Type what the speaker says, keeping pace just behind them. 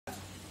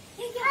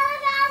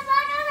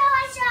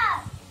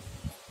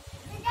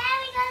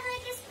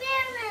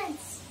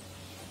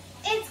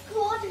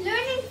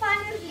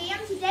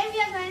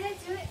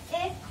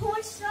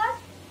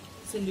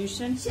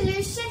solution.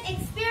 Solution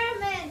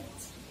experiment.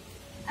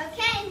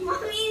 Okay,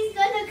 Mommy is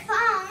gonna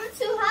come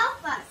to help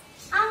us.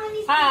 How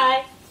many spoons?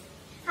 Hi.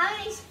 How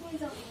many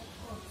spoons are we?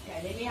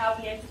 Okay, let me help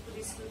Liam to put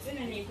his spoons in,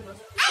 and you can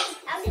also.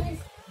 Hey!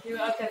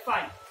 Okay,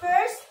 fine.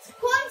 First,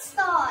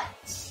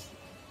 cornstarch.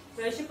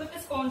 First, you put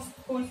this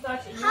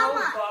cornstarch in How your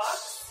much?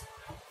 box.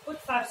 Put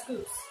 5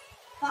 scoops.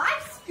 5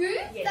 scoops?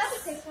 Yes. That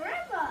would take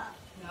forever.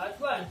 No, it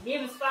won't.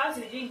 Liam is 5,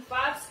 so we're doing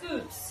 5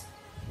 scoops.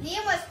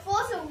 Liam was 4,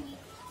 so we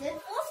did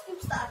 4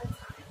 scoops the other time.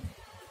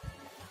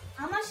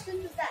 How much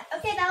scoops was that?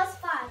 Okay, that was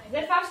 5. Is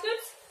that 5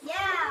 scoops?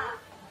 Yeah.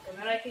 Okay,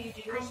 now can you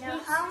do your I know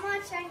scoops? how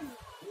much I need.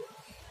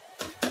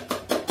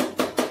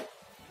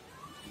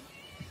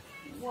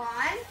 1,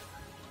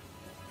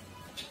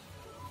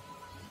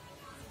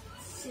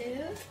 2,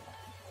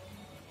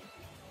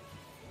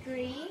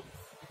 3,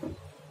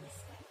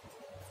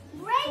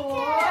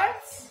 4,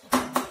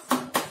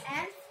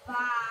 and 5.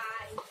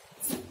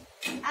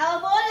 Our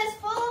bowl is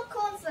full of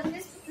cornstarch.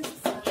 Let's put this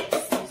aside.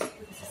 Yes, just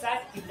put this aside.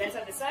 Keep that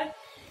on the side.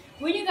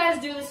 When you guys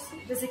do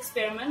this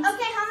experiment,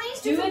 Okay, how many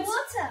scoops of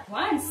water?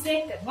 1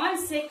 second. 1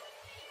 sec.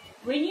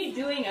 When you're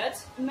doing it,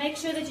 make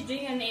sure that you're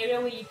doing it in an area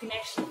where you can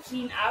actually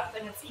clean up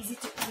and it's easy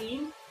to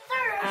clean.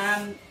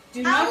 Do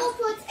I not. will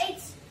put 8.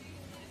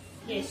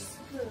 Yes,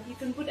 you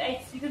can put 8.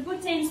 You can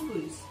put 10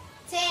 spoons.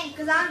 10,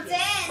 because I'm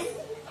 10.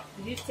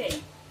 Do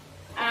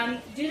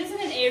 10. Do this in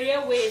an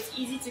area where it's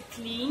easy to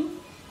clean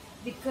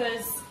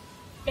because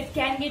it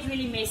can get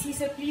really messy.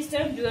 So please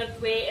don't do it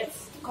where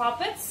it's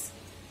carpets.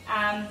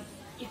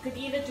 You could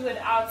either do it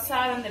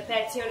outside on the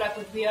patio like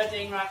what we are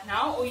doing right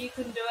now, or you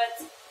can do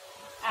it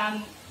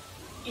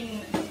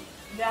in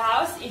the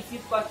house if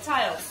you've got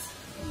tiles.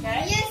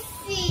 Okay? Yes,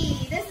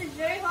 see, this is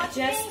very hard to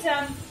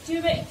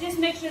make. Just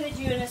make sure that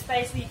you're in a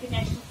space where you can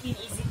actually clean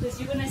easy, because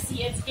you're gonna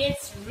see it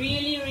gets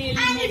really And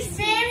messy. it's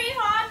very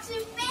hard to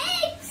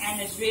mix.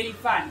 And it's really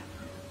fun.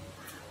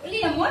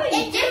 Liam, what are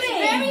you It doing? gets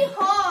very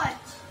hard.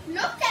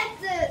 Look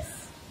at this.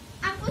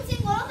 I'm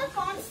putting all the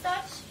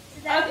cornstarch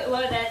to that. Okay,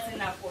 well that's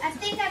enough water. I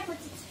think I put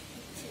it to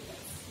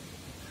this.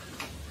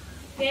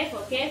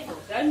 Careful, careful.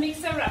 Don't mix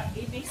so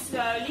roughly. Mix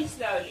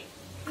slowly.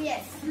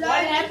 Yes.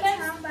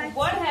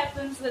 What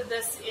happens with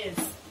this is,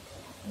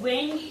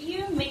 when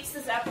you mix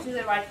this up to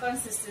the right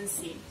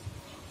consistency,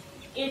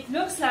 it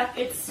looks like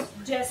it's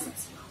just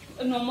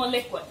a normal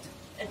liquid.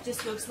 It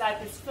just looks like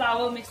it's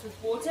flour mixed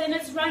with water, and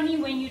it's runny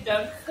when you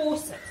don't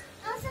force it.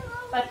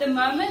 But the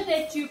moment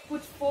that you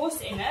put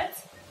force in it,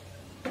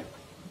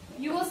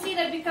 you will see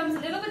that it becomes a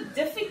little bit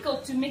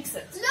difficult to mix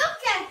it.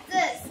 Look at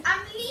this.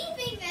 I'm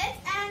leaving it,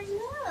 and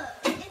look,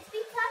 it's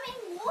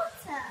becoming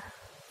water.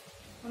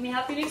 Let me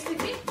help you mix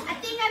quickly. I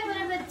think I put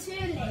a bit too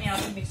Let me late.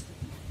 help you mix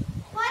quickly.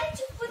 Why did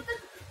you put the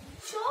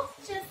chalk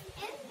just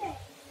in there?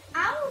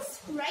 I will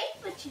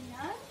scrape it, you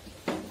know.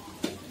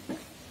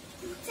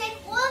 Take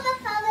all the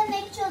powder,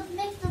 make sure it's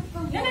mixed with the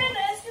water. No,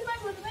 it's too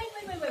much.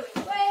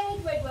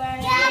 Wait.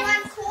 Yeah,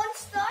 I want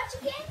cornstarch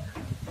again.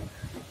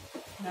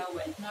 No,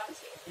 wait, not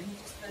yet. Let me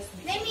just first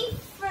mix. Let me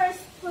first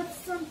put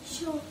some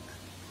chalk.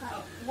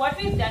 What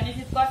we've done is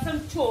we've got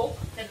some chalk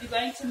that we're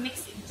going to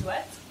mix into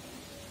it,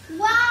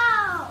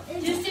 Wow!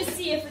 just to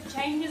see if it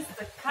changes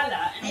the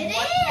color. And It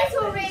what is happens.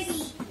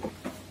 already.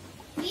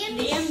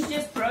 Liam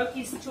just broke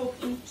his chalk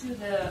into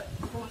the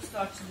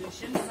cornstarch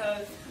solution,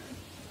 so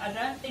I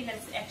don't think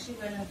that's actually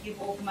going to give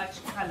off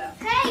much color.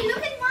 Hey, look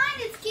at mine.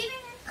 It's giving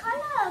it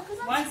color. Cause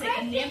I'm 1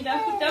 second, scraping Liam.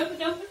 Don't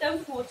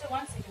it. put water.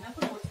 1 second. Don't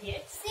put water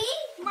yet.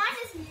 See? Mine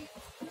is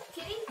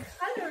getting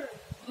color.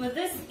 Well,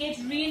 this gets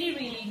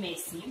really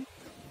messy.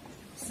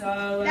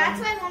 So. That's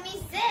why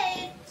Mommy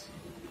said.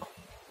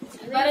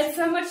 But it's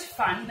so much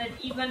fun that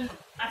even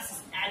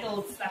us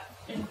adults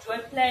enjoy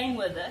playing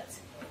with it.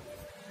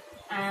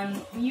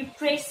 You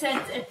press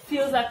it, it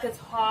feels like it's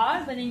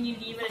hard, but then you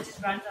leave it, it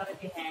just runs out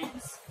of your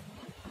hands.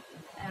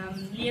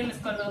 Liam has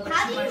got a little bit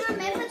How too do you much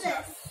remember water.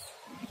 this?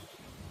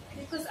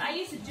 Because I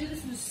used to do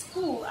this in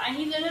school. I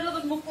need a little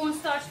bit more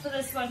cornstarch for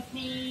this one,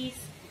 please.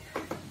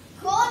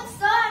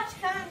 Cornstarch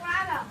coming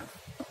right up.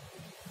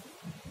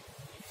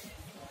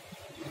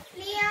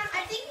 Liam,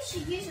 I think you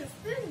should use your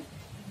spoon.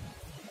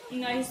 You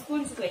know, his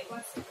spoon's wet.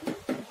 1 second.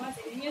 1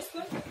 second. In your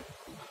spoon?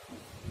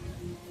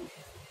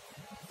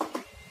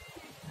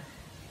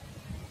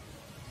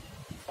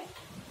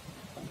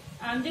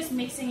 I'm just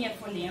mixing it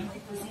for Liam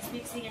because he's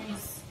mixing and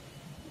he's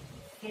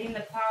getting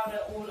the powder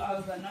all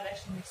over, not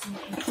actually mixing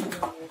it into the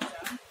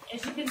water.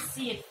 As you can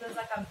see, it feels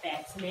like I'm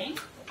battling.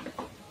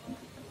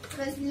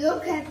 Because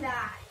look at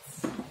that.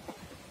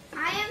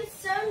 I am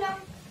so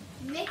long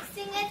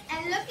mixing it,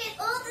 and look at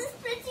all this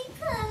pretty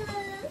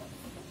color.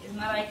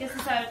 Malaika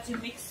decided to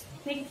mix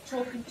pink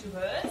chalk into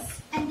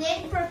hers. And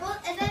then purple,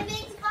 and then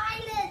makes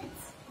violet.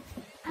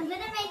 I'm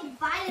gonna make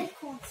violet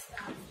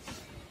cornstarch.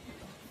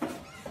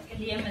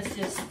 Liam is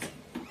just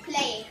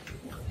Playing.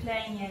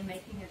 and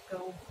making it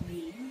go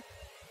green.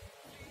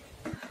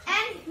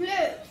 And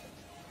blue.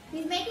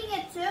 He's making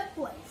it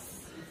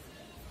turquoise.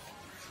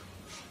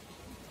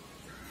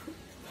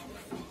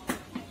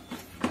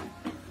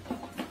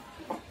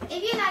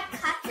 If you like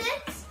cut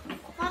it,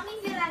 Mommy,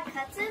 if you like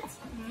cut it,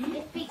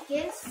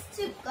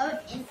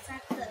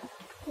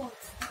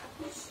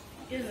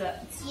 Is it?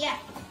 Yeah.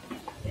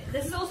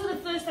 This is also the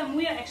first time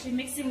we are actually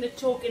mixing the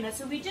chalk in it.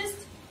 So we're just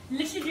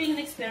literally doing an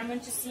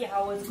experiment to see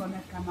how it's going to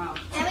come out.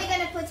 And we're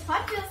going to put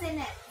Hot Wheels in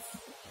it.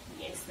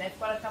 Yes, they've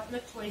got a couple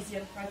of toys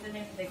here in front of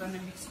them. They're going to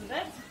mix with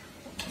it.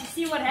 You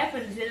see what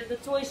happens, whether the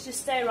toys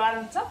just stay right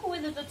on top or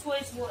whether the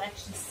toys will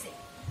actually sink.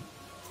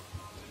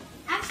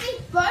 Actually,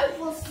 both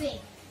will sink.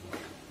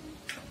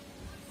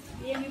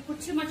 Yeah, you put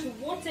too much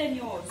water in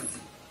yours.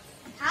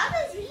 How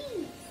does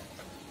he?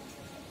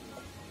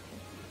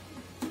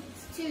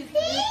 It's too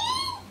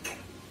pink.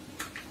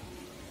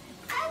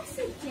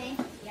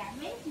 Oxygen. Yeah,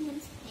 maybe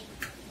it's pink.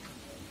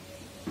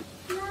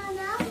 No,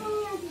 now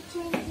we have to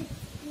change it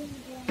to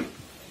green.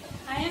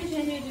 I am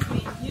changing it to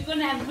green. You're going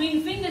to have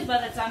green fingers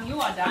by the time you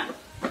are done.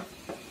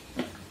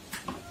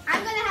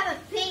 I'm going to have a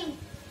pink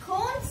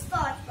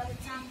cornstarch by the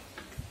time.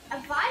 A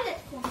violet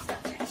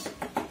cornstarch actually.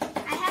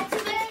 I had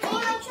to make all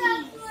the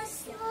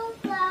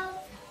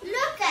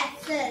Look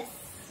at this.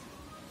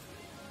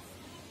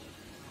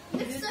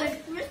 Looks so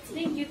pretty. I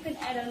think you can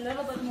add a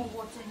little bit more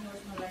water in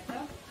yours,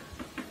 Marika.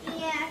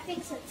 Yeah, I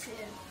think so too.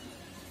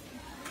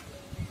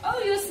 Oh,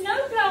 your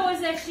snowplower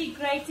is actually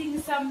grating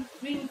some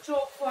green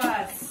chalk for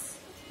us.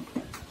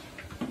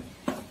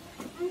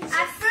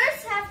 I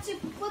first have to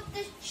put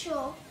the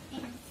chalk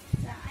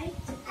inside.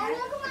 And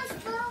look at my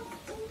snow.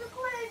 Look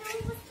what I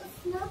did with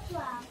the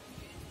snowplow.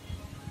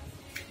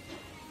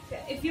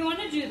 Okay, if you want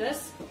to do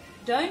this,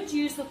 don't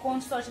use the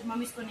cornstarch that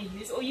Mommy's going to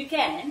use, or you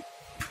can.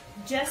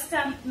 Just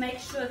make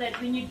sure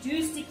that when you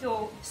do stick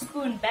your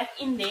spoon back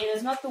in there,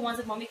 there's not the ones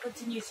that Mommy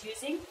continues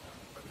using.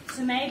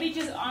 So maybe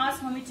just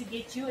ask Mommy to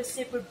get you a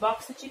separate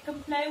box that you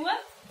can play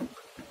with.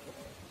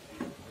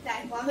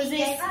 Like Mommy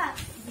gave us.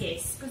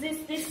 Yes, because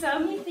there's so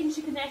many things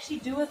you can actually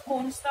do with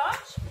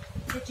cornstarch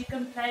that you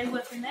can play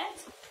with in that.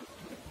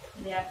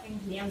 Yeah, I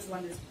think Liam's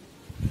one is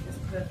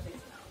perfect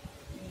now.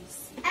 Let me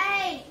see.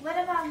 Hey, what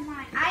about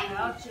mine?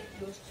 I'll check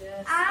yours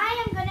just.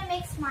 I am gonna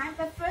mix mine,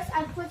 but first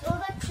I put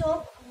all the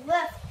chalk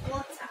with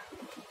water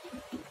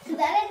so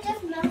that it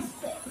just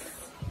mixes.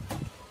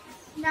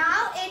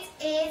 Now it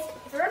is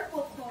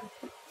purple corn.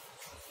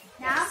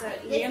 Now So,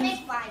 let's Liam,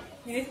 make violet.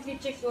 Let me quickly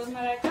check yours,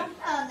 Marika.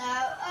 Oh no!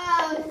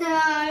 Oh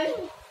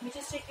no! Let me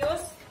just check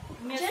yours.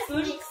 Give me a Just spoon.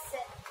 mix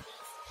it,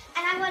 please.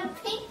 And I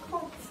want pink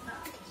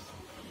cornstarch.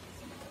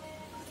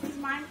 Is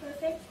mine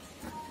perfect?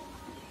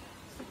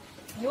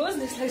 Yours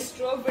looks like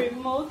strawberry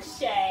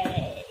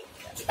milkshake.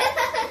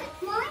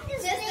 Mine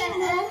is just a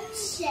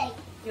milkshake.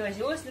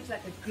 Yours looks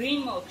like a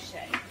green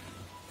milkshake.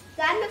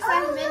 That looks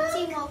like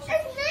minty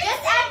milkshake.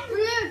 Just add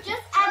blue.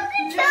 Just add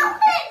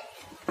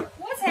blue.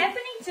 What's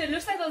happening to it?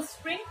 Looks like those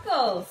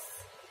sprinkles.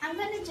 I'm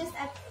gonna just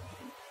add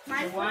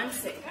mine. 1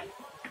 second.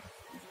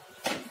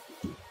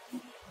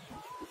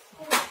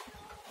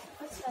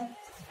 What's that?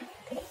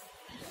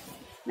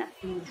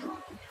 Nothing.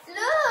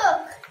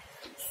 Look!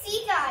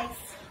 See guys,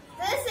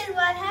 this is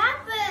what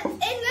happens.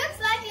 It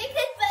looks like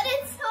liquid, but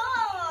it's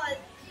hot.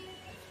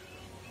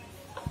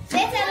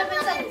 Let's add a bit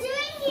of... What am I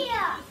doing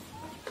here?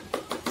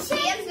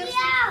 Check me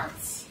out.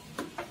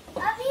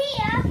 Up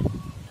here,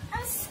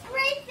 I'm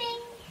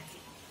scraping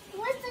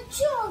with the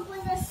chalk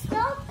with a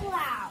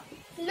snowplow.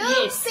 Look,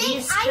 Yes, pink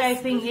he's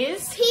scraping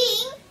his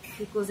pink.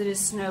 because it is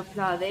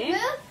snowplow there.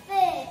 Look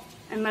there.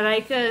 And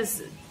Marika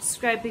is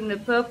scraping the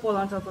purple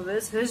on top of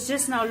his. Hers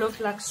just now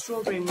looked like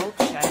strawberry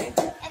milkshake.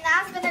 And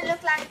now it's gonna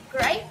look like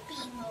grape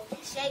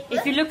milkshake.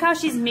 If you look how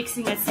she's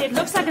mixing it, see, it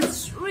looks like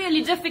it's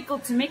really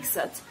difficult to mix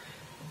it.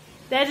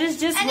 That is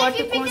just and what if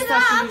the you pick it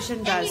cornstarch up solution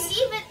and does.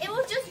 you leave it, it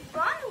will just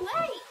run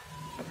away.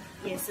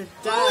 Yes, it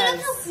Oh,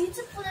 look how does.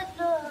 beautiful it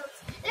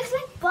looks. It's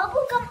like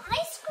bubblegum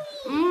ice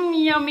cream.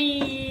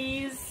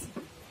 Yummies.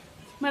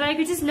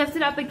 Marika, just lift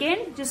it up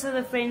again, just so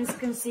the friends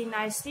can see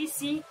nicely.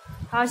 See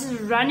how it's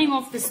just running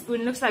off the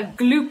spoon. Looks like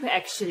gloop,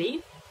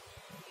 actually.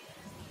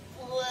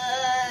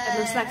 It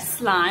looks like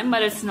slime,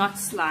 but it's not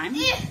slime.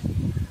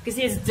 Because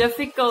it's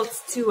difficult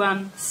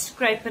to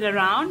scrape it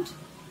around.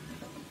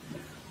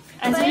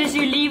 As soon as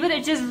you leave it,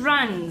 it just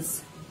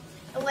runs.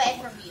 Away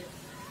from you.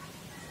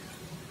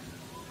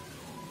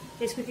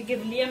 Let's quickly give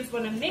Liam's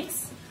one a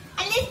mix.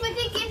 And let's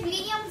quickly give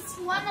Liam's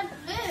one a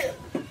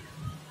blue.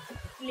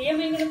 Liam,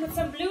 you're going to put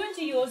some blue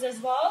into yours as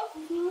well.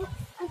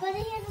 I'm going to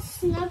use a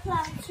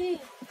snowplow too.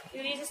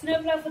 You'll use a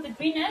snowplow for the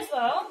green as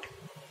well.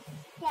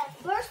 Yeah,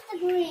 first the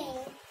green.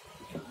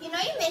 You know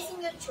you're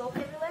messing your chalk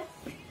everywhere?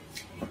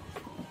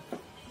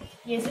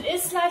 Yes, it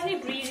is slightly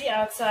breezy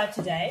outside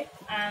today.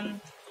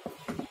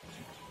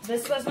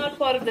 This was not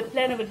part of the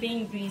plan of it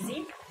being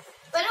breezy.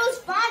 But it was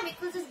fine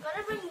because it's going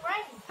to bring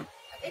rain.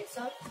 I think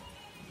so.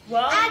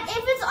 Well, And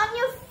if it's on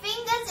your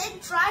fingers,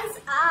 it dries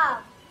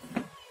up.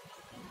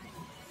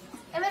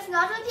 If it's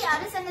not on the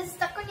others and it's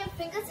stuck on your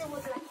fingers, it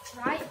would like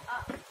dry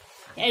up.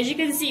 as you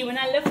can see, when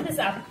I lift this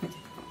up,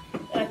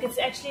 like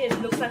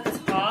it looks like it's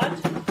hard.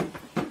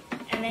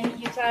 And then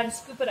you try and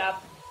scoop it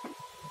up.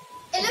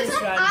 It looks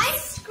just like runs.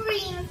 ice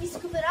cream if you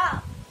scoop it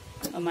up.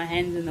 Oh, my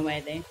hand's in the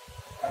way there.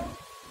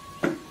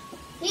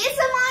 Here's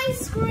some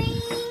ice cream.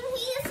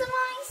 Here's some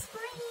ice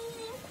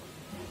cream.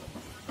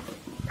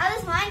 How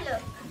does mine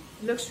look?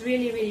 looks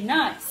really, really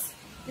nice.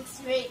 Looks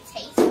very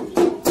tasty.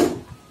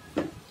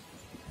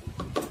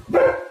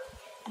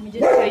 Let me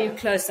just show you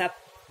close up.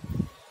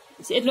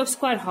 See, it looks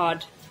quite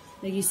hard.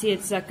 Like you see,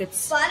 it's like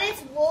it's. But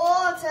it's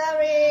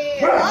watery.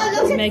 Oh,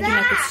 look it's at making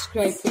that. like it's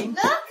scraping.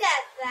 Look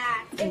at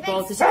that. And If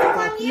bolt it's is stuck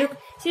on you, look,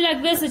 see,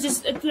 like this,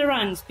 it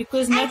runs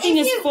because and nothing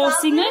if is you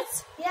forcing rub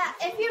it. Yeah,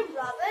 if you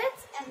rub it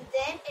and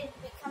then it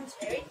becomes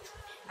very.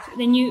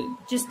 Then you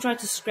just try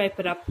to scrape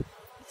it up.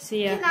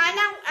 See, Can I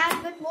now add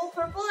a bit more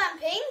purple and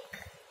pink?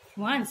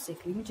 one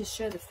second, let me just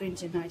show the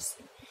fringe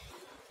nicely.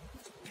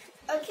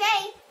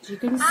 Okay. As you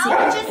can see,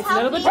 I'll just it's a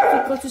little bit help you.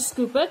 difficult to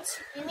scoop it.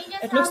 Let me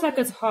just It looks help like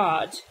it's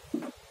hard,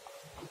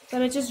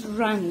 but it just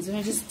runs and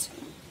it just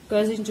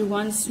goes into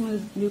one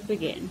smooth loop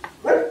again.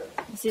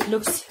 See, it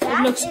looks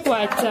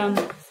quite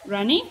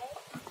runny,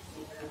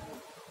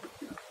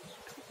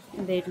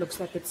 and there it looks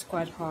like it's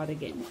quite hard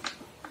again.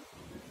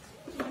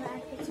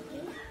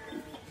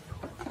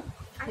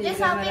 I'm just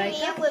helping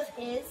Liam with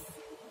his.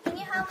 Can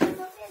you help me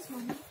with his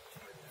one?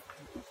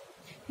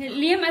 Hey,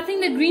 Liam, I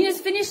think the green is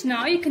finished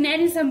now. You can add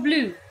in some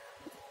blue.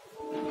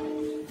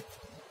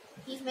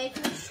 He's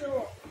making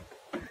sure.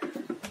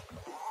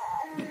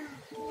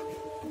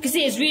 You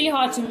see, it's really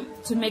hard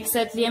to mix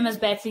it. Liam is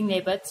battling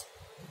there, but...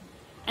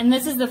 And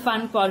this is the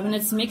fun part, when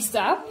it's mixed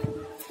up.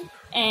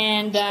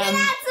 And... You can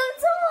add some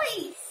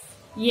toys!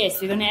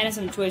 Yes, we're going to add in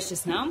some toys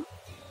just now.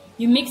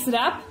 You mix it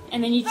up,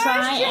 and then you First,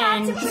 try you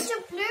and... have to put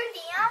your blue,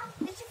 Liam.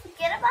 Did you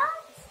forget about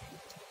it?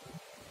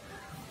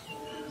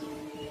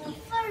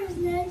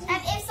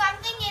 And if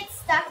something gets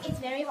stuck, it's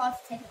very hard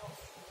to take it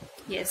off.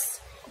 Yes.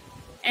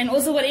 And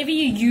also, whatever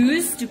you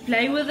use to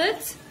play with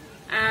it,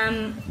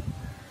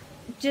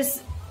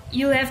 just...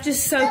 You'll have to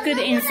soak it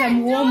in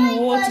some warm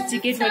water to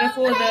get rid of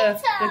all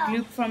the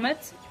gloop from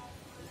it.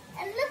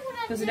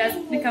 Because it does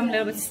become a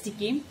little bit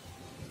sticky. And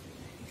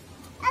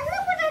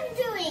look what I'm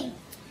doing.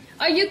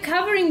 Are you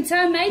covering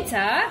tomato?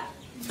 Yeah.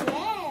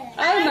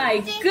 Oh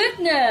my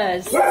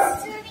goodness!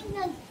 Serving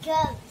the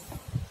goats.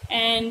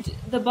 And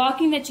the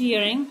barking that you're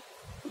hearing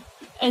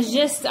is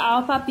just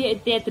our puppy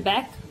there at the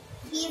back.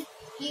 He's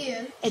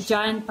huge. A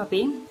giant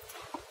puppy.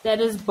 That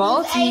is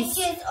Bolt. He's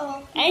 8 years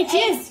old. 8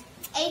 years?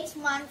 8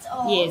 months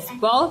old. Yes,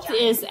 Bolt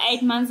is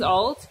 8 months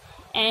old.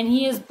 And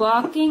he is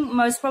barking.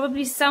 Most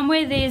probably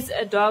somewhere there's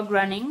a dog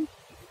running.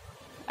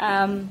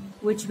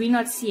 Which we're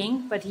not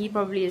seeing, but he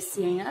probably is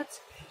seeing it.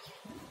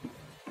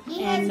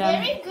 He has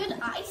very good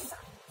eyesight.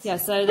 Yeah,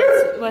 so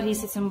that's what he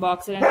sits and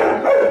barks at, and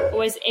it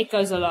always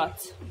echoes a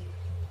lot.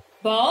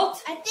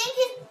 Bolt? I think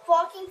he's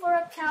barking for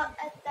a cow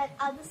at that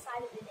other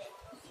side of the bed.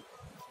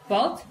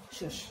 Bolt?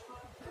 Shush.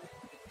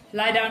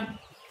 Lie down.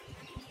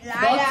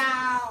 Lie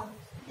down.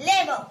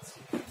 Labeled.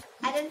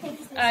 I don't think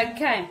he's listening.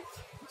 Okay,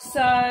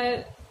 so...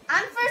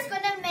 I'm first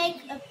gonna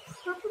make a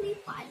purpley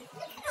pie.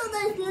 Look at all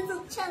those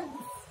little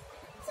chunks.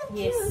 So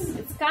Yes, cute.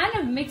 it's kind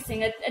of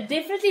mixing. It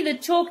definitely, the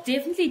chalk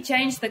definitely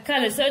changed the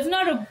color. So it's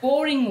not a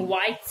boring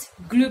white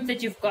gloop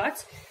that you've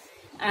got.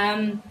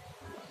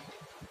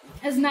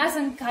 It's nice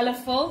and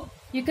colorful.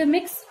 You can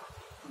mix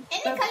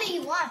Any color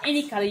you want.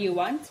 any color you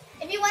want.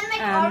 If you want to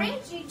make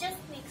orange, you just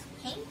mix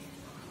pink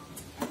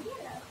and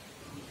yellow.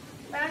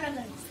 But I'm not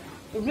gonna mix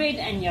that. Red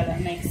and yellow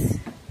makes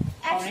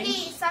Actually,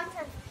 orange.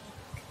 sometimes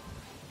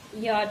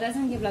Yeah, it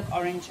doesn't give like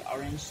orange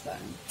though.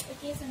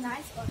 it gives a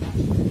nice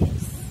orange.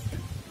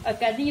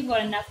 Okay, I think you've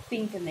got enough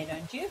pink in there,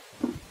 don't you?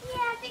 Yeah,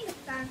 I think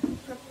it's done.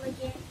 Purple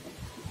again.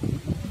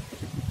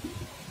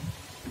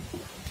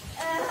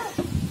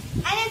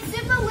 And it's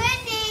super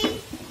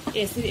windy.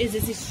 Yes, it is.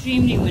 It's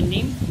extremely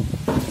windy. And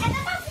I'm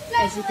about to blow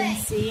As you can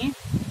away. see,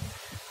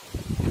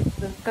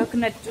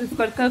 we've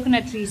got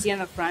coconut trees here in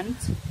the front.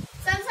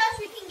 Sometimes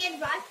we can get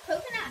ripe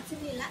coconuts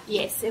if you're lucky.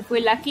 Yes, if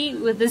we're lucky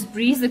with this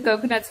breeze, the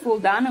coconuts fall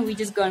down and we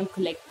just go and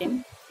collect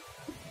them.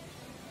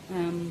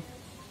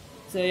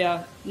 So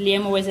yeah,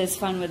 Liam always has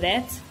fun with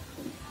that.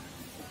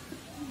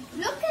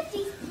 Look at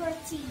these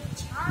pretty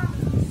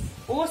chunks.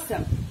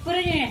 Awesome. Put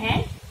it in your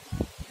hand.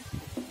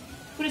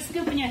 Put a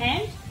scoop in your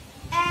hand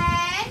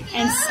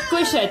and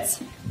squish it.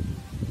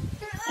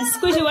 And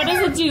squish it. What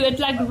does it do? It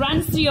like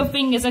runs through your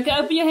fingers. Okay,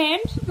 open your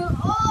hand.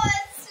 Oh,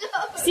 it's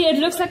so... See, it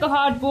looks like a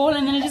hard ball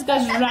and then it just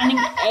goes running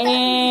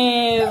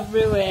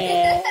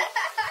everywhere.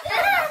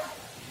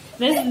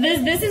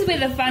 This is where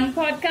the fun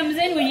part comes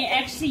in, when you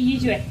actually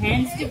use your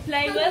hands to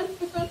play with.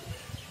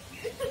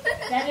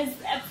 That is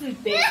the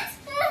absolute best.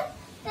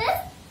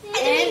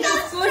 And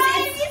of course,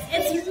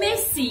 it's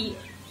messy.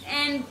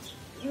 And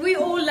we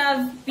all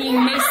love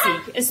being messy,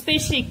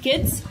 especially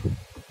kids.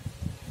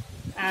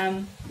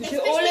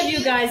 All of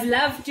you guys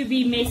love to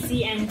be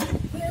messy and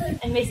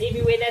mess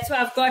everywhere. That's why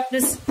I've got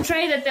this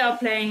tray that they are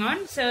playing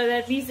on, so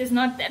that at least there's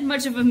not that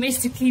much of a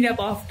mess to clean up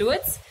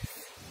afterwards.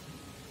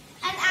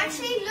 And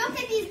actually, look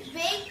at these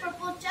big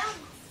purple chunks.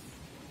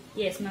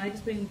 Yes, now I'm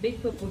just putting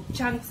big purple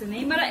chunks in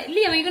there. But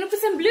Liam, are you going to put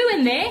some blue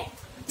in there?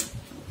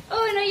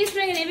 Oh, no, you're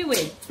throwing it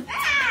everywhere.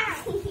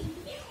 Ah!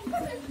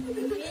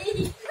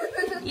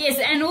 Yes,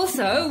 and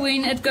also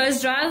when it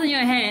goes dry on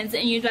your hands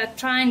and you like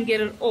try and get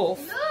it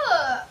off,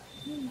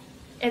 Look.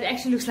 it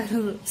actually looks like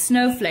little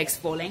snowflakes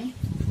falling.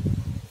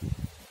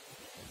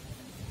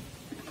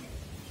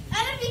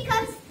 And it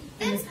becomes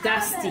And it's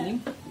dusty.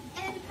 And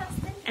it becomes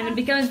thin And it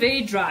becomes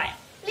very dry.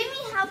 Let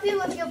me help you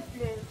with your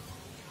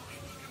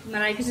blue.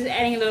 Marika's just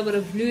adding a little bit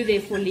of blue there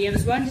for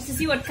Liam's one, just to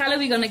see what color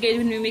we're going to get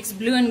when we mix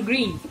blue and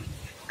green.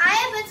 I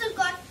have also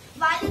got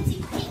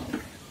violety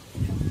pink.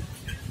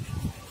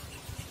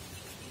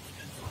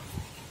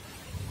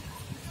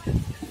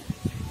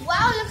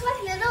 Wow, it looks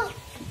like little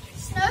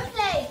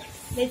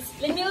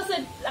snowflakes. Let me also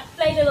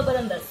play a little bit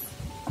on this.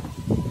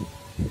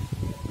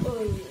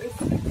 Oh, it's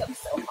become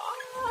so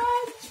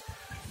hard.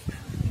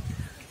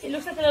 It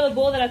looks like a little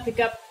ball that I pick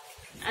up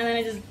and then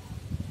it just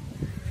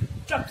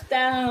drops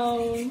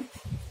down.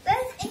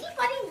 Does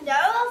anybody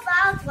know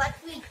about what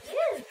we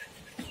do?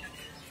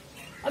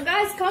 Oh,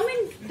 guys,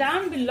 comment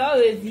down below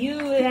if you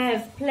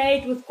have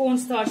played with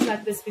cornstarch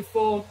like this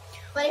before.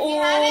 But if you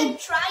haven't,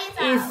 try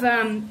it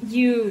out. If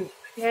you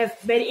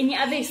have made any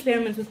other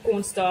experiments with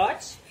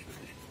cornstarch,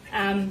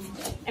 and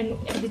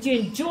did you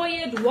enjoy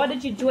it? What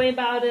did you enjoy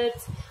about it?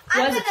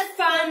 Was it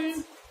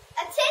fun?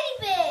 A teddy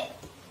bear.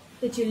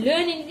 Did you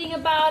learn anything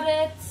about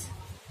it?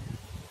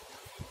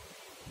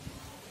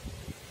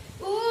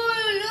 Ooh,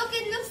 look,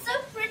 it looks so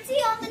pretty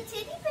on the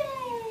teddy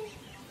bear.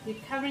 You're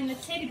covering the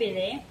teddy bear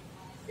there.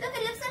 Look,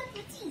 it looks so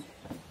pretty.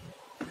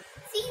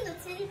 See, the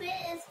teddy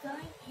bear is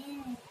going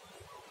in.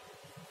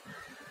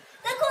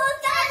 The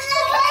cornstarch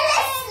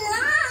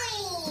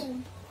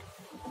slime.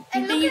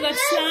 And then you got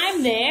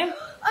slime there.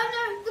 Oh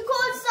no, the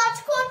cornstarch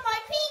caught my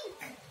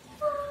pink.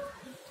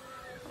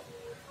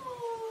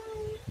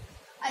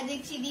 I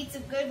think she needs a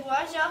good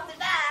wash after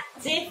that.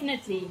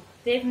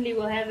 Definitely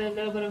we'll have a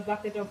little bit of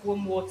bucket of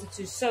warm water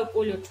to soak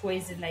all your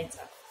toys in later.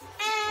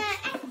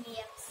 And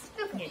Liam's.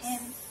 Look at Yes.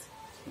 him.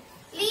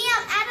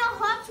 Liam, add a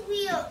Hot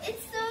Wheel.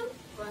 It's so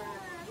fun.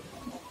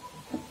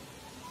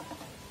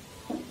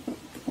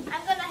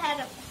 I'm gonna add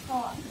a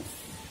pot.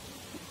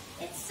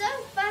 It's so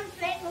fun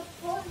playing with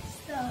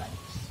cornstarch.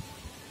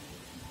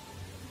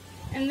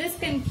 And this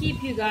can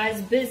keep you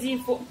guys busy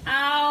for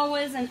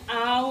hours and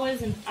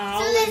hours and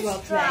hours while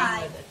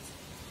playing with it.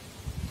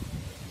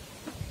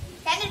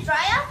 Can it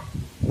dry up?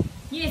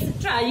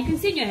 Yes, try. You can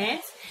see in your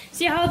hands.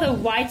 See how the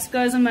white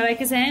goes on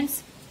Marika's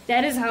hands?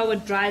 That is how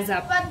it dries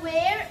up. But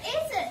where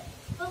is it?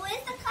 But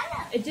where's the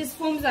color? It just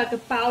forms like a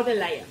powder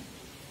layer.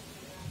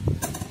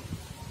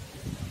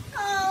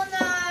 Oh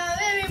no,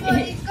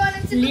 everybody's gone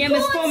into the Liam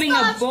is forming a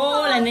cornstarch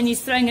ball pot. and then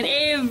he's throwing it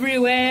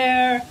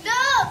everywhere.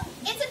 No,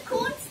 it's a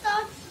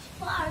cornstarch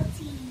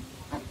party.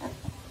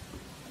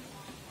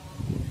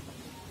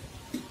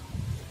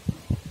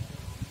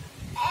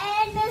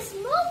 And there's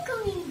more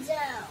coming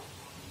down.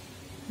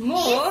 More?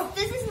 Yes,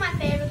 this is my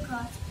favorite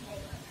craft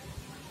player.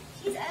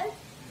 She's out.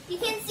 You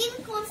can see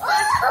the cornstarch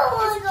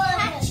is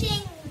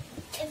catching.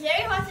 It's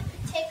very hard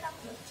to take up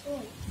the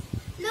toy.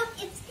 Look,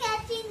 it's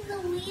catching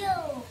the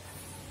wheel.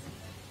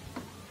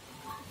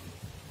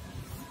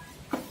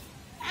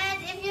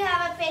 And if you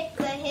have a pet,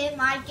 the hair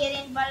might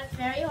get in, but it's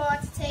very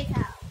hard to take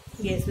out.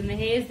 Yes, when the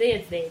hair is there,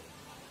 it's there.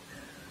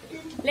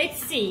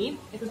 Let's see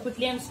if we put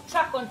Liam's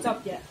truck on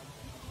top here.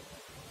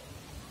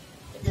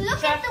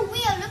 Look at the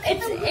wheel. Look at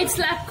the wheel. It's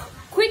like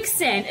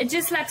quicksand. It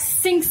just like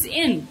sinks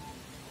in.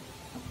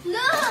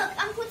 Look,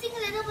 I'm putting a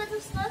little bit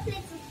of snowflakes.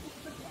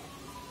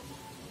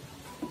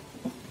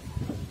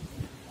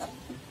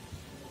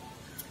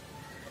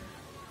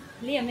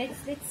 Liam,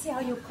 let's see how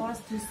your car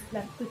does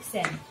like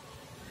quicksand.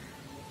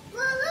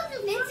 Well,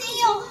 look, let's see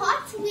your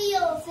Hot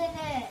Wheels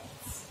in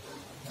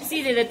it.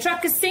 See there, the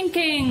truck is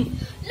sinking.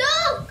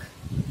 Look!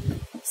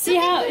 See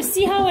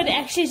how it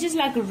actually is just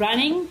like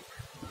running.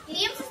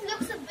 Liam's just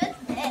looks a bit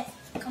wet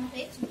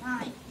compared to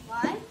mine.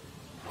 Why?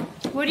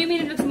 What do you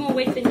mean it looks more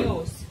wet than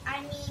yours? I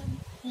mean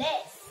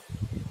less.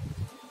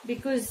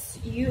 Because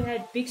you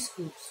had big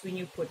scoops when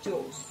you put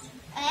yours.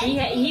 And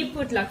He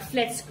put like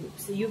flat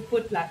scoops. So you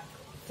put like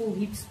full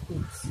heap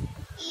scoops.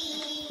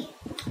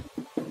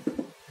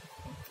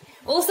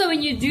 Also,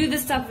 when you do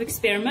this type of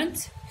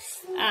experiment,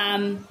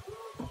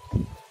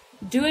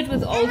 do it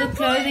with all the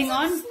clothing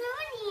on.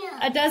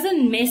 It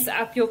doesn't mess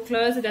up your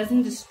clothes. It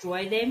doesn't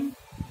destroy them.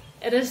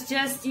 It is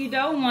just you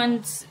don't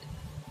want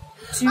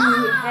to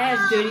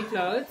have dirty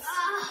clothes.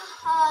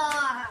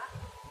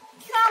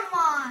 Come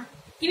on.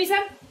 Give me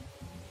some.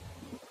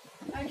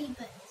 Only a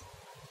bit.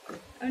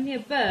 Only a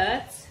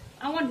bit.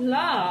 I want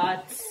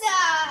lots.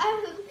 No.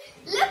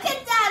 Look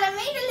at that. I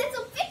made a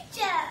little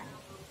picture.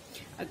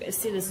 Okay,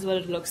 see, this is what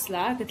it looks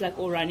like. It's like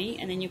all runny,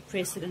 and then you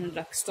press it and it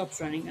like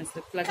stops running. It's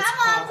like Come it's on,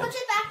 hard. put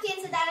it back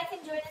in so that I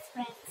can join its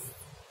friends.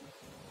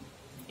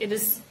 It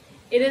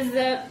is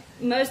the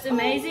most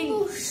amazing,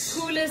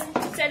 coolest,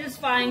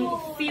 satisfying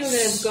feel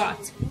that I've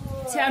got.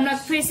 See, I'm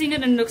like pressing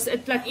it and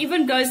it like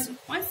even goes.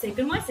 One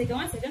second. I want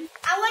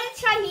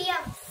to try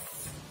Liam's.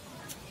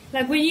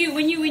 Like when you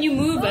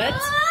move it,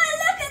 Oh,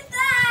 look at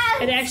that!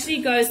 it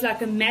actually goes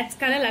like a matte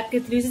color, like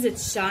it loses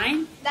its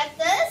shine. Like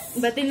this?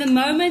 But then the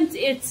moment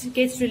it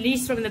gets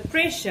released from the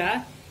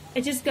pressure,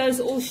 it just goes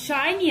all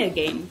shiny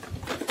again.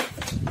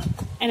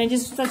 And it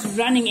just starts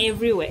running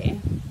everywhere.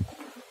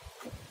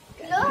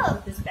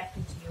 put this back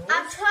into yours.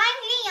 I'm trying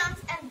Leon's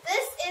and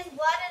this is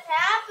what it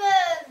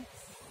happens.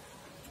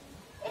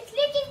 It's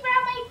leaking from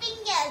my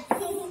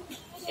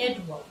fingers.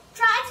 It will.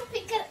 Try to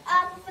pick it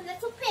up with a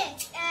little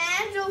pinch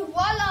and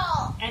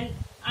voila. And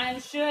I'm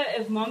sure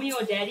if mommy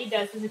or daddy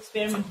does this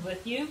experiment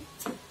with you,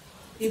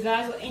 you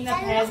guys will end up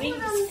having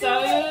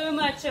so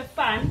much of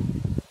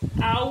fun,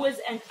 hours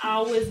and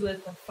hours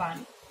worth of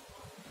fun,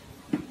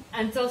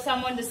 until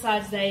someone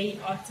decides they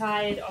are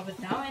tired of it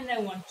now and they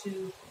want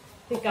to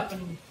pick up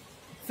and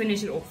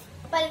finish it off.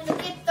 But if the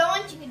kids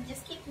don't, you can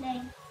just keep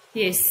playing.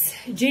 Yes,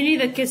 generally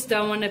the kids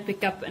don't want to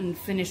pick up and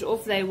finish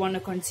off. They want to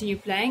continue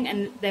playing,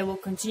 and they will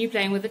continue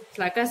playing with it,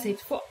 like I said,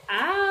 for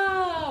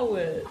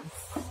hours.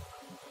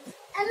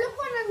 And look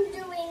what I'm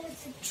doing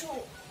with the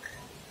chalk.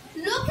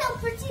 Look how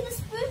pretty the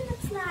spoon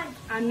looks like.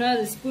 I know,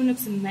 the spoon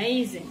looks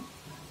amazing.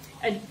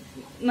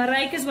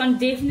 Marika's one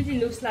definitely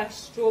looks like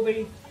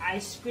strawberry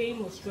ice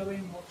cream or strawberry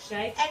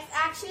milkshake. It's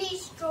actually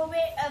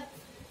strawberry,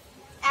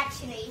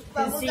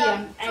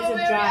 bubblegum as it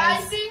strawberry dries.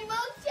 ice cream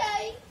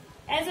milkshake.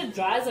 As it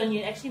dries on you,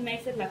 it actually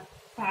makes it like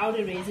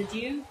powder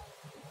residue.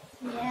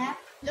 Yeah.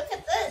 Look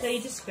at this. So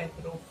you just scrape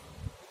it off.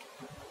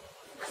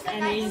 So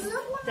And guys, then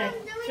look what that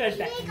I'm throw doing it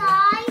back here, in.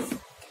 guys.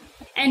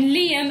 And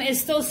Liam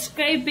is still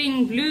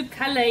scraping blue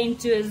color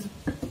into his.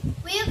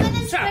 We're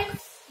gonna Truck.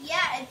 scrape.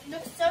 Yeah, it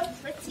looks so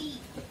pretty.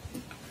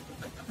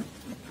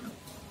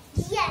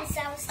 Yes,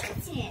 I was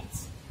touching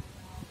it.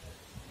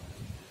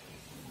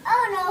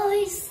 Oh no,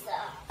 he's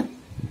stuck.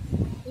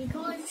 We're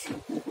going to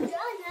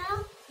dry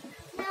now.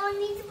 Now I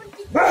need to put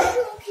the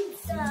chalk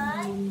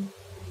inside.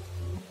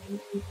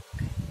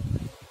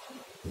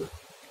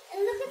 And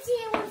look at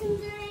here what I'm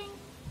doing.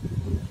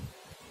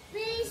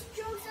 These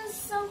chalks are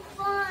so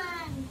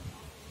fun.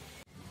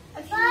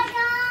 Okay. Bye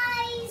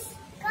guys.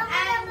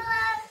 Comment down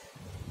below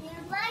if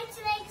you'd like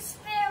to make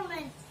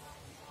experiments.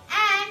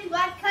 And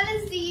what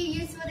colors do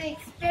you use for the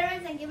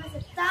experiments? And give us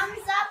a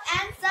thumbs up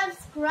and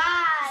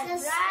subscribe.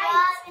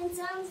 Subscribe and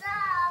thumbs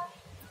up.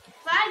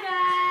 Bye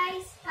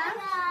guys. Bye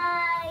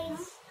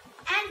guys.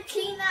 And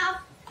clean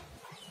up.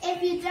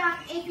 If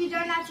you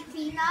don't have to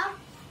clean up,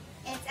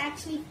 it's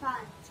actually fun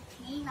to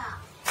clean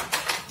up.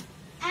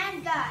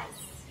 And guys,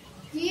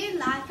 do you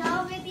like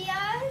our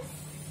videos?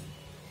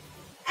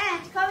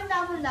 And comment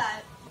down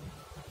below.